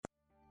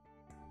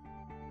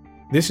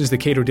This is the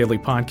Cato Daily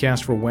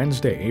Podcast for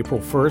Wednesday, April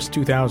 1st,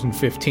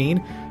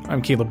 2015.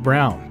 I'm Caleb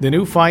Brown. The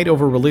new fight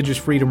over Religious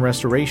Freedom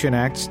Restoration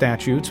Act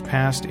statutes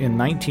passed in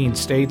 19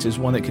 states is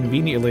one that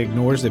conveniently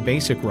ignores the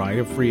basic right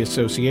of free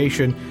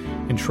association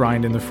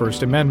enshrined in the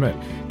First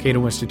Amendment.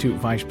 Cato Institute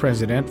Vice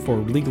President for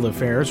Legal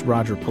Affairs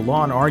Roger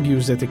Pilon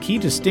argues that the key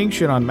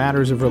distinction on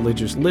matters of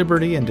religious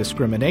liberty and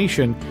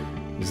discrimination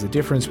is the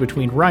difference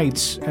between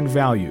rights and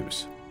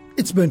values.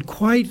 It's been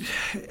quite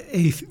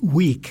a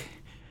week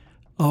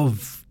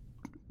of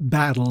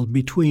battle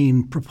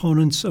between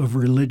proponents of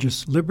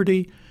religious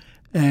liberty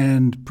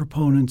and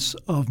proponents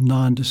of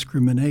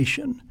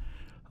non-discrimination.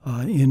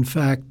 In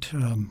fact,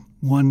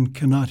 one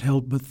cannot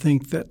help but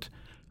think that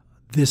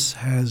this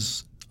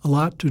has a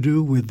lot to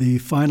do with the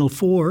Final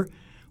Four,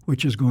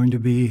 which is going to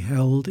be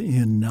held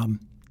in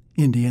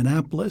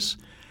Indianapolis.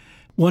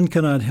 One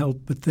cannot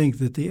help but think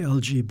that the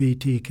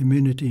LGBT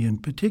community in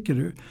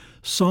particular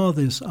saw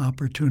this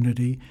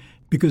opportunity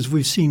because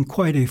we've seen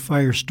quite a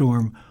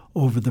firestorm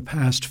over the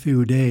past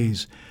few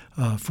days.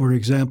 For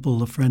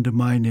example, a friend of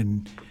mine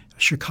in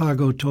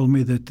Chicago told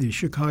me that the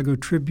Chicago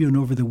Tribune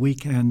over the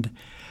weekend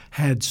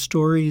had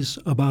stories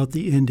about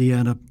the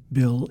Indiana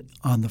bill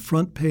on the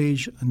front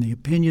page, on the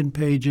opinion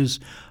pages,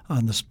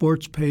 on the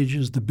sports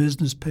pages, the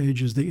business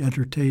pages, the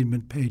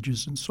entertainment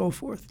pages, and so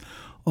forth,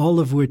 all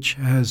of which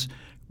has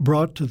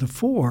brought to the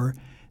fore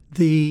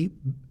the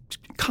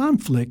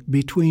conflict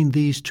between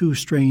these two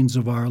strains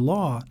of our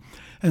law.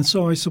 And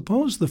so I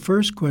suppose the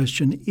first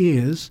question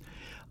is,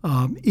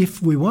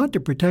 if we want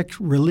to protect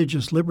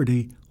religious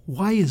liberty,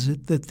 why is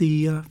it that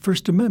the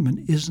First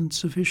Amendment isn't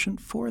sufficient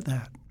for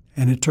that?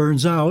 And it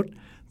turns out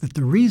that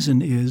the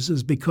reason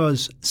is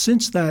because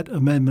since that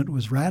amendment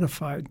was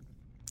ratified,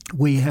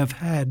 we have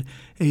had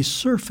a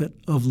surfeit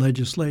of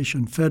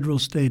legislation, federal,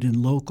 state,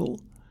 and local,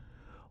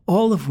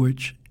 all of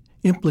which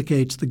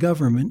implicates the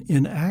government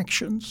in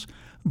actions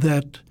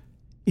that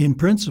in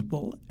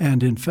principle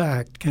and in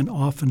fact can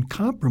often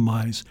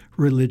compromise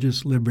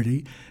religious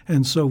liberty.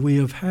 And so we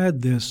have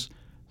had this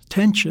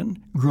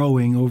tension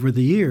growing over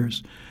the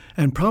years.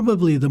 And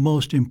probably the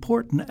most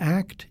important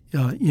act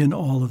in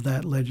all of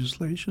that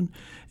legislation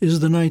is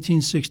the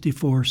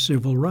 1964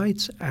 Civil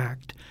Rights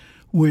Act,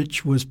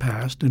 which was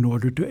passed in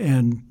order to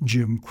end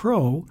Jim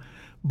Crow.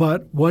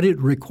 But what it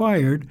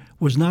required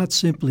was not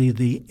simply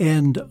the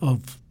end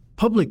of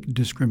public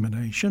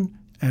discrimination,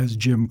 as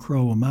Jim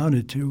Crow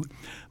amounted to,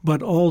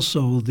 but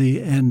also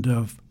the end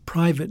of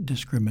private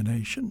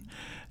discrimination.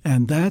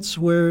 And that's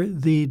where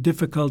the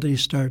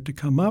difficulties start to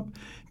come up,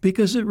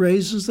 because it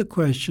raises the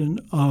question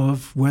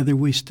of whether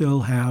we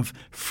still have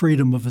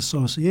freedom of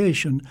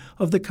association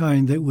of the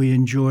kind that we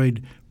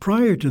enjoyed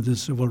prior to the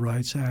Civil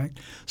Rights Act,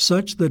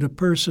 such that a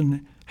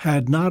person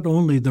had not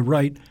only the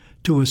right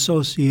to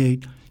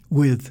associate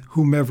with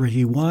whomever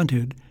he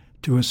wanted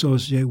to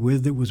associate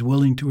with, that was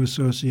willing to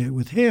associate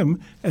with him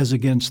as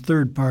against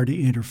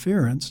third-party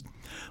interference,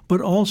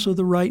 but also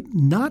the right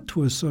not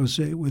to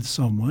associate with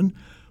someone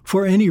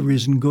for any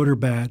reason, good or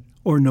bad,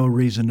 or no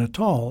reason at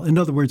all. In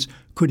other words,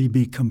 could he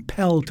be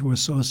compelled to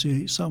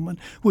associate someone,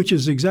 which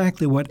is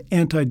exactly what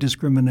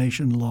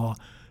anti-discrimination law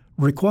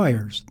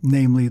requires,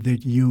 namely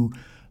that you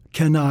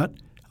cannot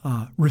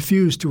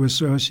refuse to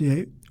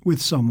associate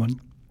with someone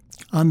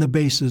on the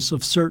basis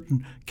of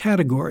certain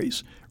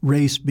categories,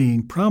 race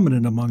being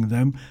prominent among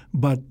them,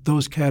 but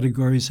those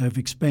categories have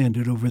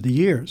expanded over the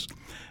years.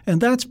 And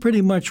that's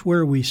pretty much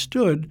where we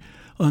stood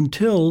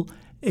until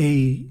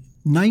a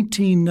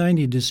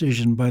 1990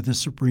 decision by the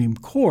Supreme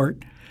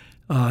Court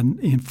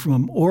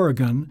from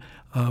Oregon,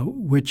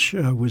 which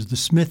was the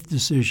Smith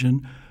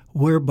decision,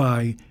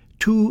 whereby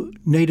two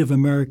Native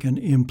American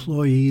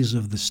employees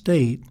of the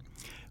state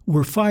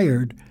were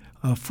fired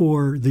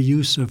for the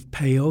use of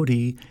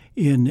peyote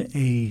in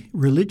a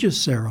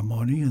religious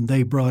ceremony, and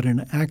they brought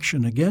an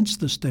action against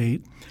the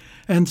state.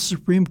 And the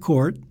Supreme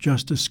Court,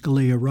 Justice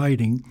Scalia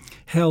writing,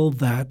 held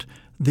that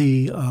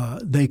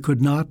they could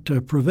not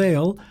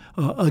prevail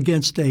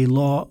against a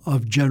law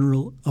of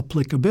general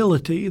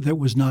applicability that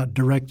was not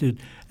directed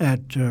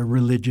at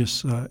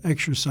religious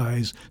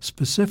exercise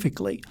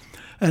specifically.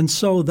 And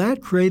so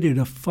that created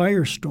a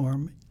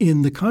firestorm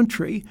in the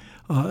country,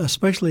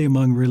 especially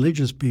among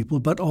religious people,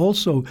 but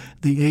also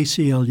the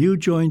ACLU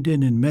joined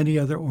in and many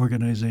other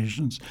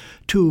organizations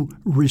to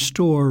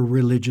restore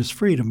religious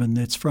freedom. And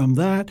it's from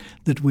that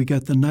we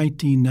got the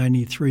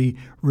 1993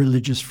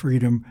 Religious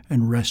Freedom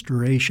and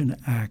Restoration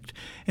Act.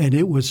 And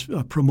it was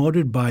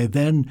promoted by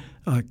then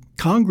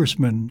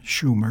Congressman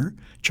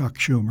Chuck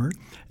Schumer,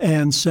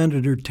 and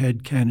Senator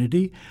Ted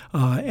Kennedy,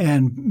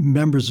 and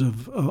members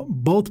of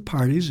both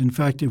parties. In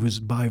fact, it was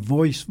by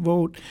voice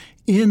vote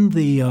in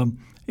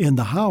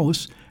the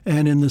House,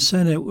 and in the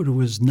Senate it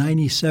was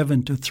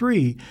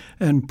 97-3,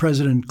 and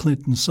President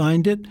Clinton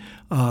signed it.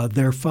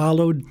 There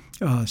followed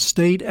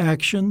state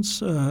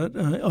actions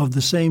of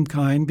the same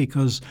kind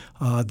because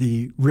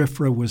the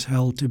RFRA was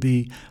held to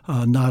be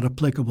not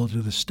applicable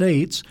to the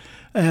states,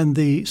 and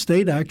the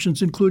state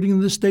actions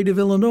including the state of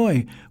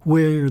Illinois,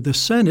 where the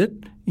Senate,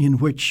 in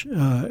which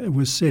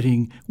was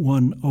sitting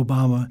one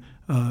Obama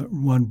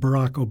one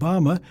Barack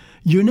Obama,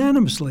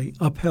 unanimously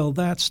upheld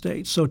that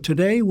state. So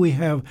today we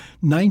have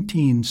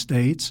 19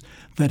 states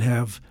that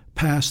have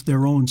passed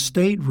their own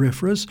state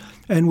RFRAs,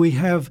 and we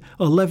have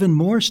 11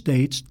 more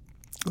states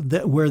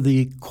where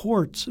the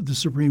courts, the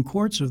Supreme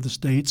Courts of the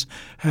states,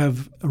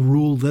 have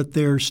ruled that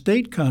their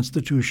state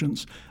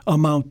constitutions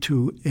amount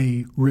to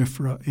a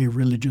RFRA, a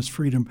Religious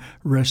Freedom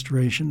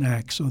Restoration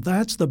Act. So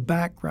that's the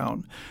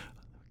background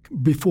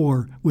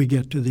before we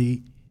get to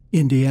the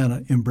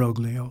Indiana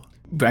imbroglio.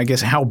 I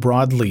guess how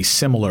broadly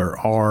similar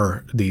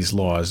are these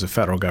laws, the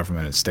federal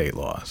government and state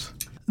laws?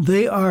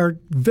 They are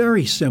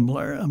very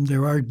similar.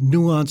 There are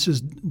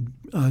nuances,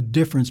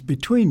 difference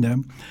between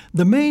them.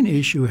 The main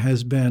issue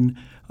has been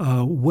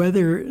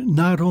whether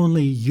not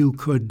only you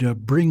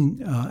could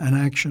bring an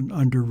action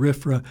under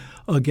RFRA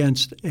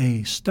against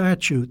a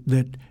statute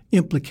that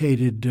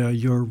implicated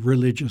your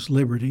religious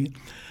liberty,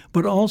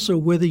 but also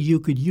whether you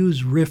could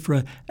use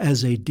RFRA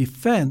as a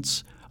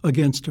defense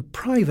against a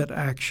private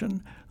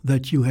action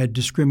that you had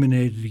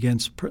discriminated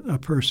against a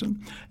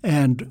person.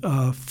 And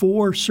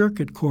 4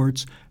 circuit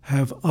courts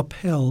have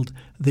upheld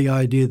the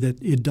idea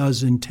that it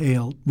does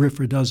entail,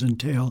 RFRA does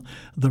entail,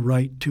 the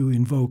right to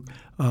invoke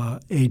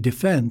a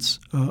defense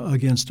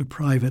against a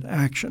private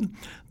action.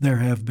 There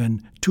have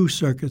been 2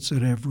 circuits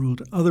that have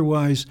ruled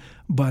otherwise,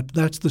 but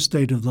that's the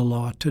state of the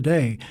law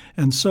today.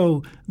 And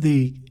so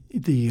the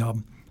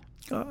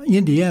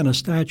Indiana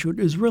statute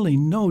is really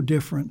no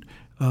different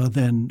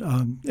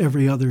than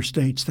every other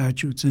state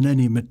statutes in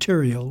any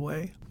material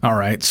way. All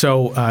right.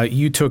 So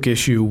you took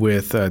issue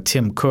with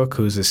Tim Cook,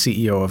 who's the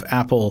CEO of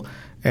Apple,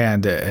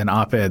 and an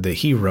op-ed that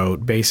he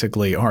wrote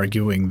basically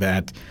arguing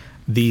that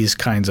these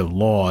kinds of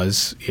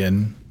laws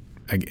in,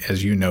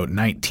 as you note,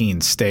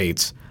 19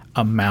 states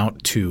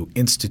amount to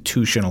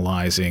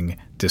institutionalizing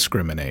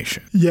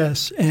discrimination.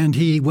 Yes, and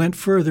he went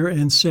further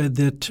and said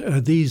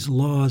that these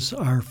laws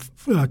are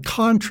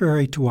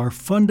contrary to our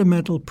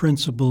fundamental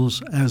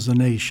principles as a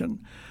nation,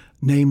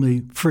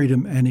 namely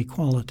freedom and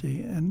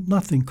equality. And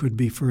nothing could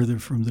be further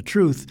from the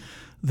truth.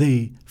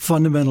 The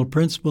fundamental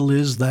principle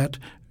is that,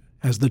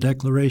 as the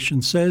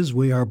Declaration says,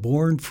 we are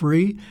born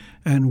free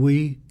and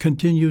we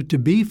continue to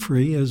be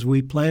free as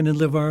we plan and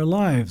live our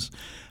lives.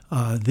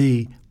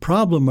 The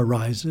problem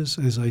arises,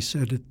 as I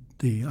said at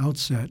the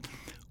outset,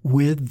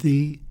 with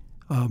the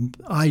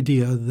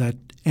idea that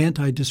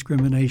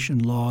anti-discrimination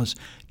laws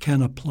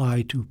can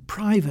apply to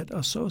private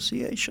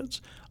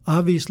associations.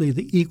 Obviously,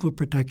 the Equal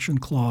Protection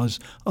Clause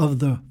of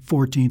the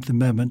 14th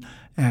Amendment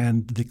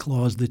and the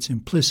clause that's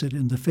implicit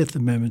in the Fifth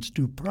Amendment's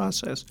Due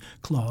Process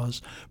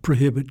Clause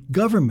prohibit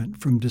government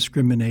from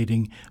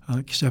discriminating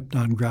except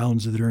on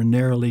grounds that are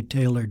narrowly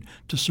tailored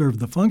to serve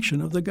the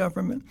function of the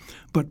government.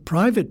 But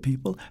private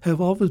people have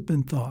always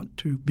been thought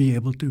to be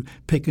able to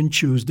pick and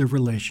choose their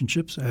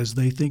relationships as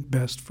they think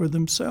best for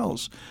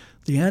themselves.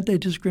 The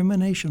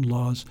anti-discrimination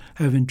laws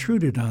have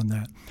intruded on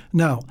that.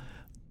 Now,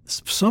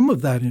 some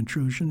of that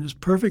intrusion is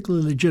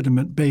perfectly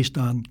legitimate based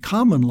on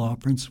common law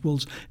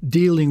principles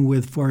dealing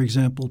with, for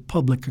example,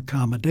 public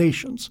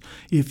accommodations.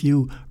 If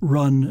you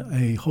run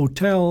a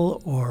hotel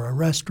or a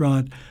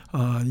restaurant,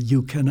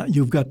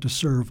 you've got to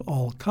serve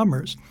all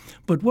comers.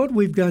 But what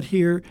we've got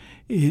here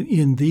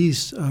in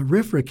these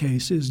RFRA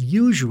cases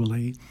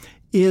usually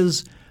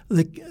is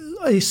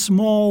a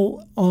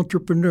small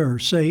entrepreneur,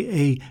 say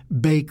a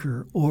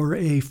baker or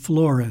a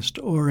florist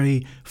or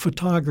a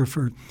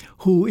photographer,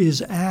 who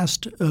is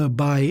asked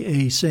by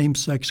a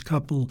same-sex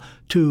couple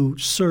to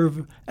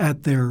serve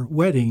at their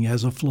wedding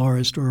as a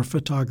florist or a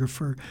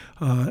photographer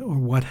or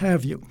what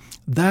have you.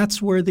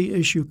 That's where the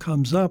issue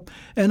comes up.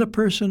 And a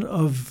person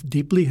of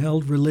deeply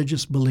held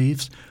religious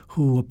beliefs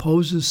who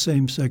opposes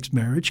same-sex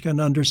marriage can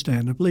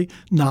understandably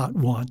not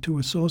want to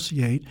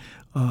associate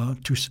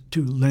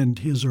to lend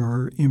his or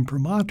her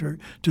imprimatur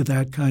to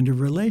that kind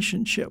of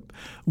relationship.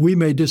 We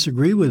may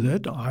disagree with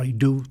it, I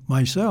do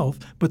myself,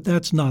 but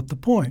that's not the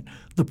point.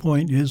 The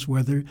point is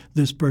whether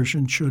this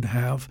person should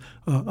have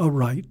a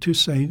right to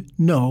say,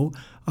 no,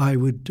 I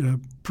would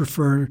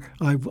prefer,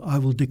 I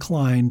will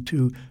decline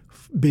to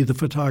be the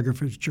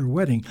photographer at your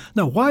wedding.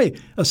 Now, why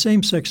a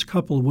same-sex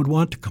couple would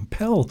want to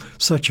compel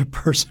such a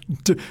person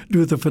to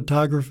do the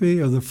photography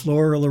or the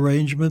floral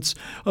arrangements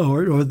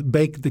or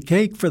bake the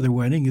cake for the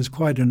wedding is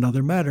quite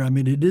another matter. I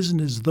mean, it isn't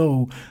as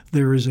though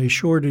there is a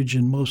shortage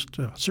in most,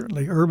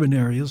 certainly urban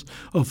areas,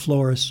 of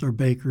florists or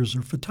bakers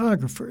or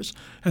photographers.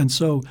 And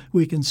so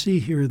we can see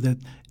here that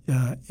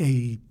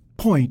a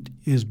point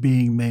is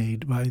being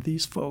made by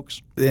these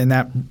folks. And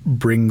that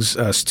brings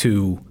us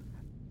to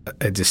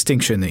a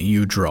distinction that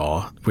you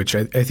draw, which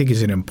I think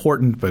is an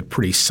important but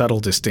pretty subtle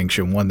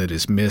distinction, one that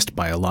is missed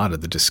by a lot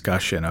of the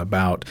discussion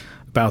about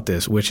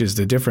this, which is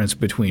the difference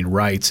between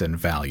rights and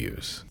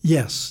values.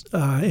 Yes,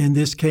 and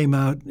this came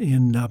out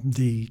in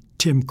the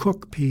Tim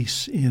Cook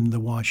piece in the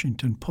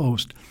Washington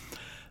Post.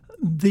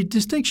 The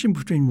distinction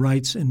between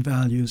rights and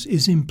values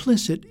is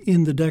implicit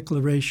in the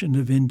Declaration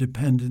of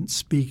Independence,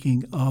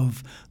 speaking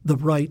of the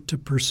right to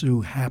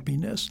pursue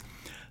happiness.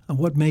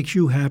 What makes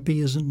you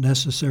happy isn't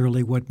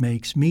necessarily what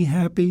makes me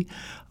happy.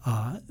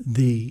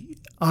 The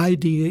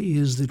idea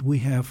is that we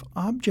have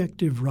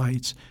objective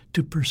rights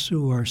to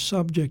pursue our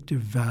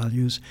subjective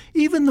values,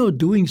 even though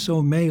doing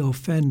so may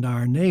offend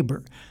our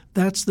neighbor.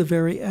 That's the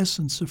very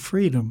essence of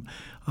freedom.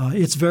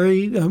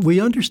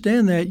 We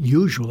understand that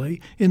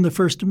usually in the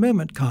First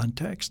Amendment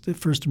context. The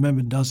First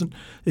Amendment doesn't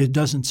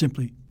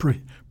simply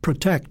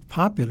protect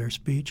popular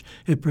speech.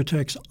 It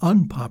protects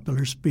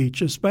unpopular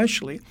speech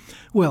especially.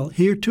 Well,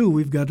 here too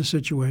we've got a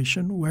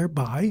situation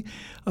whereby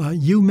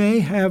you may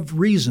have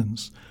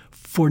reasons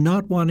for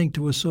not wanting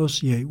to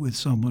associate with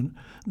someone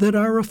that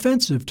are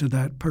offensive to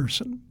that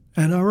person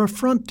and are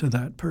affront to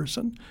that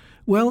person.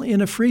 Well,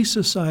 in a free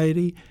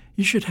society,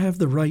 you should have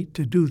the right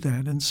to do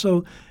that. And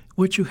so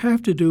what you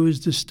have to do is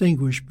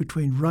distinguish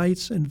between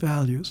rights and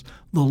values.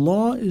 The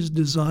law is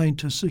designed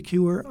to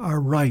secure our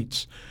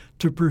rights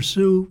to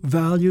pursue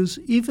values,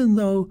 even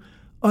though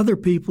other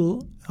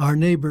people, our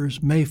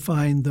neighbors, may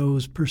find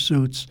those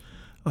pursuits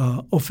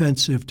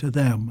offensive to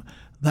them.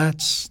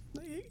 That's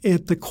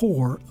at the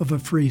core of a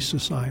free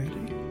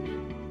society.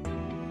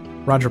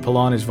 Roger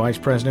Pilon is Vice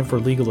President for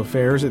Legal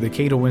Affairs at the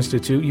Cato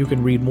Institute. You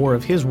can read more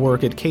of his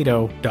work at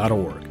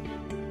cato.org.